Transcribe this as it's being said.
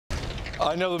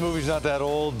I know the movie's not that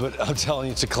old, but I'm telling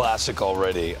you, it's a classic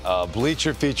already.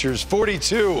 Bleacher features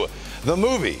 42, the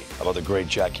movie about the great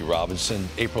Jackie Robinson,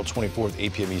 April 24th,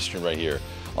 8 p.m. Eastern, right here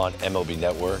on MLB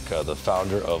Network. The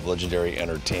founder of Legendary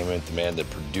Entertainment, the man that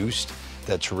produced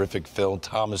that terrific film,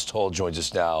 Thomas Tull, joins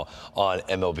us now on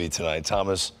MLB Tonight.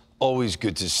 Thomas, always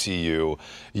good to see you.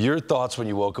 Your thoughts when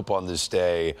you woke up on this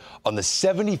day, on the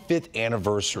 75th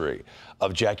anniversary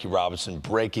of Jackie Robinson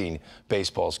breaking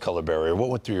baseball's color barrier. What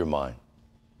went through your mind?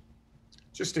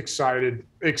 Just excited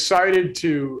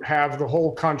to have the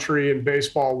whole country and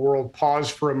baseball world pause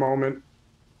for a moment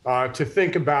to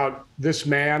think about this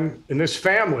man and this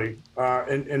family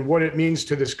and what it means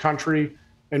to this country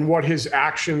and what his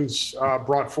actions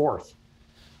brought forth.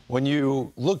 When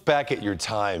you look back at your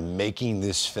time making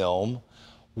this film,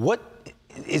 what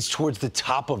is towards the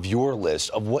top of your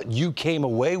list of what you came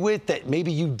away with that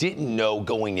maybe you didn't know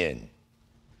going in?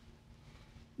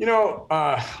 You know,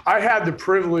 I had the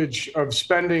privilege of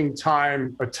spending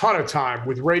a ton of time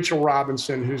with Rachel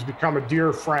Robinson, who's become a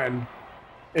dear friend,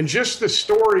 and just the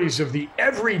stories of the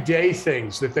everyday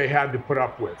things that they had to put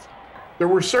up with. There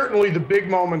were certainly the big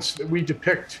moments that we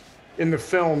depict in the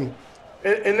film,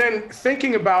 and then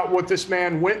thinking about what this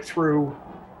man went through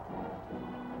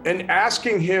and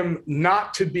asking him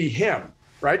not to be him,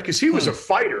 right? Because he was a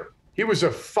fighter. He was a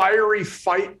fiery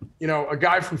fight, you know, a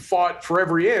guy who fought for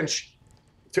every inch.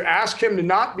 To ask him to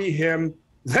not be him,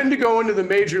 then to go into the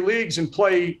major leagues and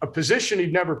play a position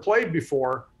he'd never played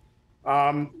before.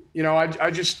 You know, I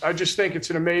just think it's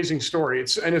an amazing story.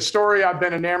 It's a story I've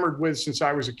been enamored with since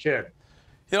I was a kid.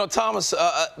 You know, Thomas,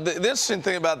 the interesting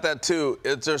thing about that, too,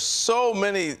 is there's so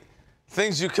many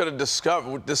things you could have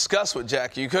discussed with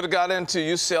Jackie. You could have got into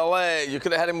UCLA. You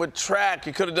could have had him with track.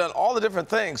 You could have done all the different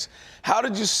things. How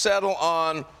did you settle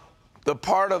on the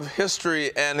part of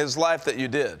history and his life that you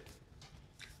did?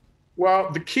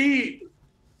 Well,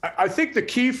 I think the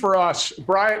key for us,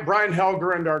 Brian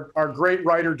Helgerand, our great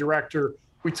writer-director,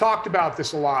 we talked about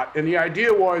this a lot. And the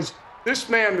idea was this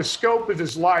man, the scope of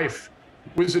his life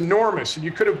was enormous, and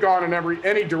you could have gone in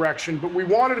any direction. But we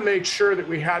wanted to make sure that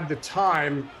we had the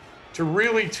time to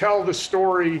really tell the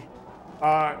story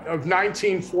of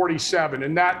 1947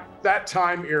 and that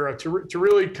time era, to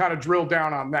really kind of drill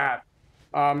down on that.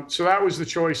 So that was the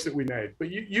choice that we made. But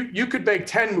you could make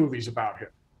 10 movies about him.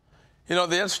 You know,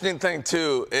 the interesting thing,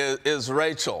 too, is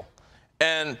Rachel.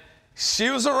 And she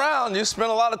was around. You spent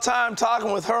a lot of time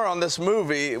talking with her on this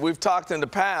movie. We've talked in the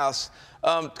past.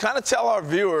 Kind of tell our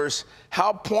viewers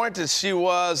how pointed she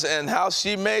was and how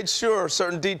she made sure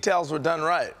certain details were done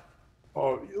right.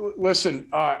 Oh, listen,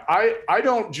 I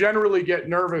don't generally get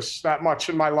nervous that much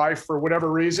in my life for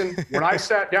whatever reason. When I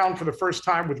sat down for the first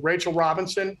time with Rachel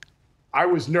Robinson, I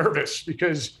was nervous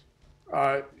because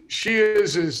she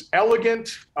is as elegant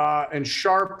and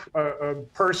sharp a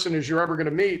person as you're ever going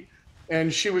to meet.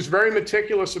 And she was very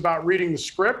meticulous about reading the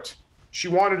script. She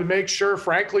wanted to make sure,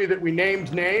 frankly, that we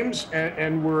named names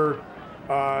and were,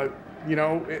 you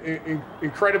know,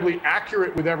 incredibly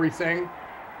accurate with everything.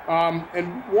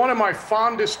 And one of my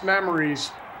fondest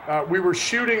memories, we were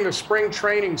shooting the spring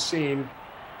training scene,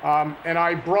 and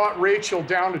I brought Rachel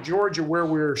down to Georgia where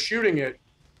we were shooting it,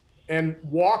 and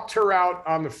walked her out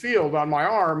on the field on my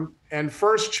arm. And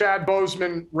first Chad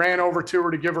Boseman ran over to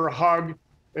her to give her a hug.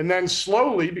 And then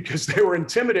slowly, because they were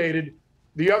intimidated,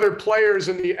 the other players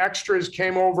and the extras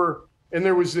came over, and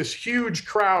there was this huge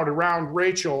crowd around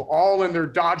Rachel, all in their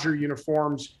Dodger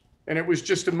uniforms. And it was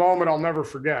just a moment I'll never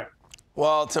forget.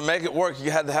 Well, to make it work,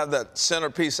 you had to have that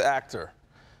centerpiece actor.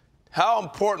 How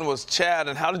important was Chad,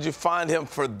 and how did you find him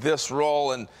for this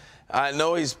role? And I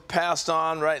know he's passed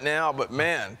on right now, but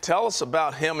man, tell us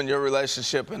about him and your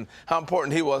relationship and how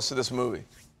important he was to this movie.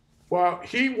 Well,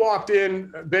 he walked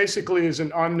in basically as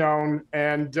an unknown,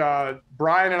 and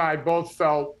Brian and I both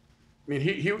felt, I mean,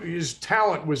 his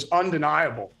talent was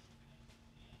undeniable.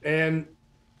 And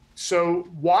so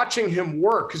watching him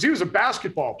work, because he was a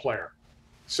basketball player,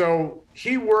 so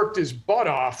he worked his butt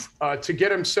off to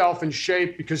get himself in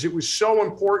shape, because it was so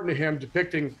important to him,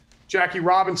 depicting Jackie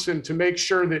Robinson, to make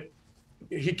sure that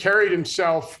he carried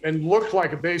himself and looked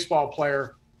like a baseball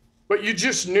player. But you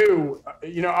just knew,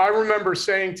 you know, I remember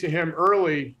saying to him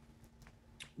early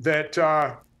that,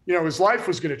 you know, his life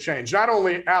was going to change, not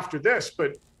only after this,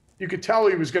 but you could tell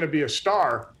he was going to be a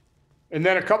star. And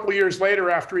then a couple of years later,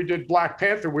 after he did Black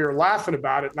Panther, we were laughing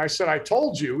about it. And I said, I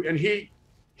told you. And he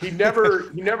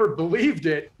never believed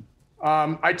it.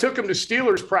 I took him to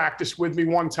Steelers practice with me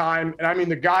one time. And I mean,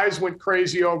 the guys went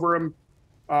crazy over him.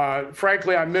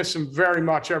 Frankly, I miss him very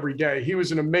much every day. He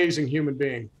was an amazing human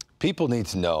being. People need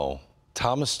to know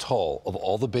Thomas Tull, of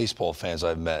all the baseball fans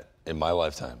I've met in my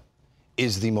lifetime,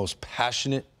 is the most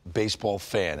passionate baseball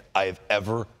fan I have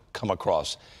ever come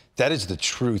across. That is the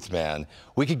truth, man.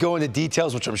 We could go into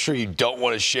details, which I'm sure you don't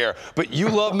want to share, but you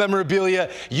love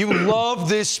memorabilia. You love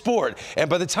this sport. And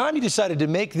by the time you decided to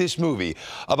make this movie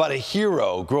about a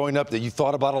hero growing up that you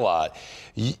thought about a lot,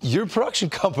 your production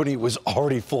company was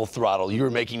already full throttle. You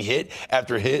were making hit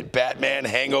after hit, Batman,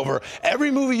 Hangover. Every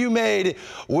movie you made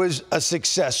was a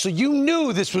success. So you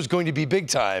knew this was going to be big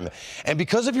time. And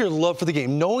because of your love for the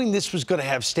game, knowing this was going to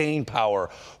have staying power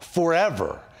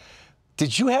forever,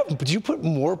 did you put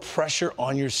more pressure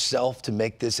on yourself to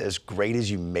make this as great as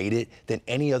you made it than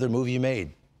any other movie you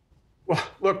made? Well,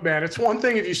 look, man, it's one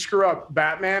thing if you screw up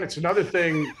Batman. It's another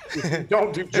thing if you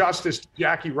don't do justice to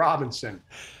Jackie Robinson.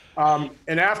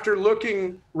 And after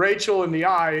looking Rachel in the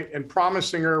eye and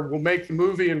promising her we'll make the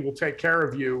movie and we'll take care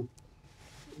of you,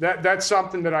 that's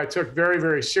something that I took very,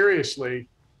 very seriously.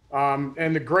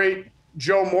 And the great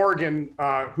Joe Morgan,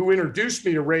 who introduced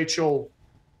me to Rachel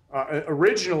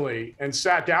originally and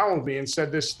sat down with me and said,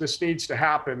 this needs to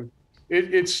happen.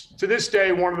 It's to this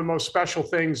day one of the most special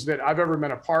things that I've ever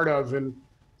been a part of. And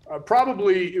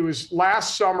probably it was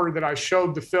last summer that I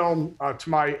showed the film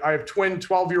to I have twin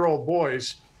 12-year-old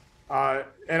boys.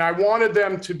 And I wanted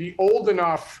them to be old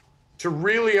enough to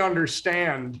really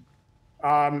understand.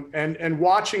 And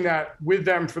watching that with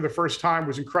them for the first time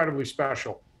was incredibly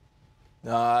special.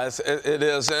 It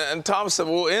is. And Thomas,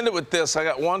 we'll end it with this. I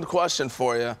got one question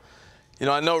for you. You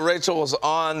know, I know Rachel was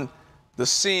on the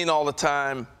scene all the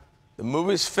time. The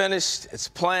movie's finished. It's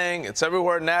playing. It's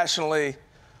everywhere nationally.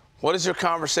 What has your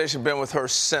conversation been with her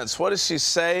since? What does she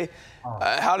say?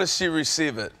 How does she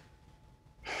receive it?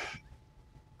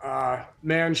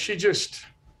 Man, she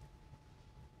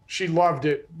loved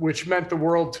it, which meant the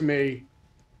world to me.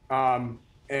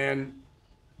 And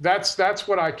that's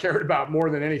what I cared about more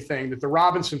than anything, that the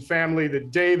Robinson family, that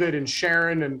David and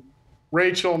Sharon and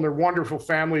Rachel and their wonderful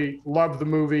family loved the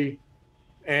movie.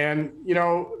 And, you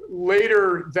know,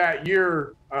 later that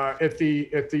year at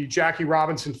the Jackie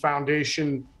Robinson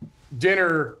Foundation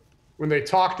dinner, when they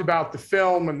talked about the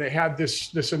film and they had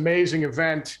this amazing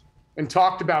event and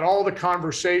talked about all the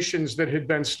conversations that had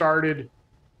been started,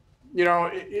 you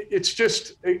know, it's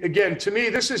just, again, to me,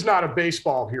 this is not a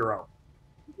baseball hero.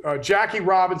 Jackie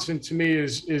Robinson, to me,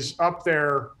 is up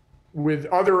there with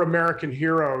other American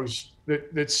heroes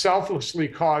that selflessly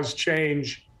cause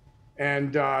change.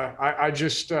 And I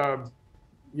just,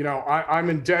 you know, I'm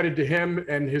indebted to him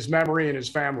and his memory and his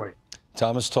family.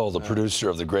 Thomas Tull, the producer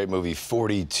of the great movie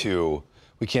 42.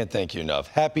 We can't thank you enough.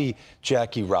 Happy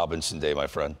Jackie Robinson Day, my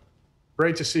friend.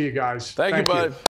 Great to see you guys. Thank you, bud.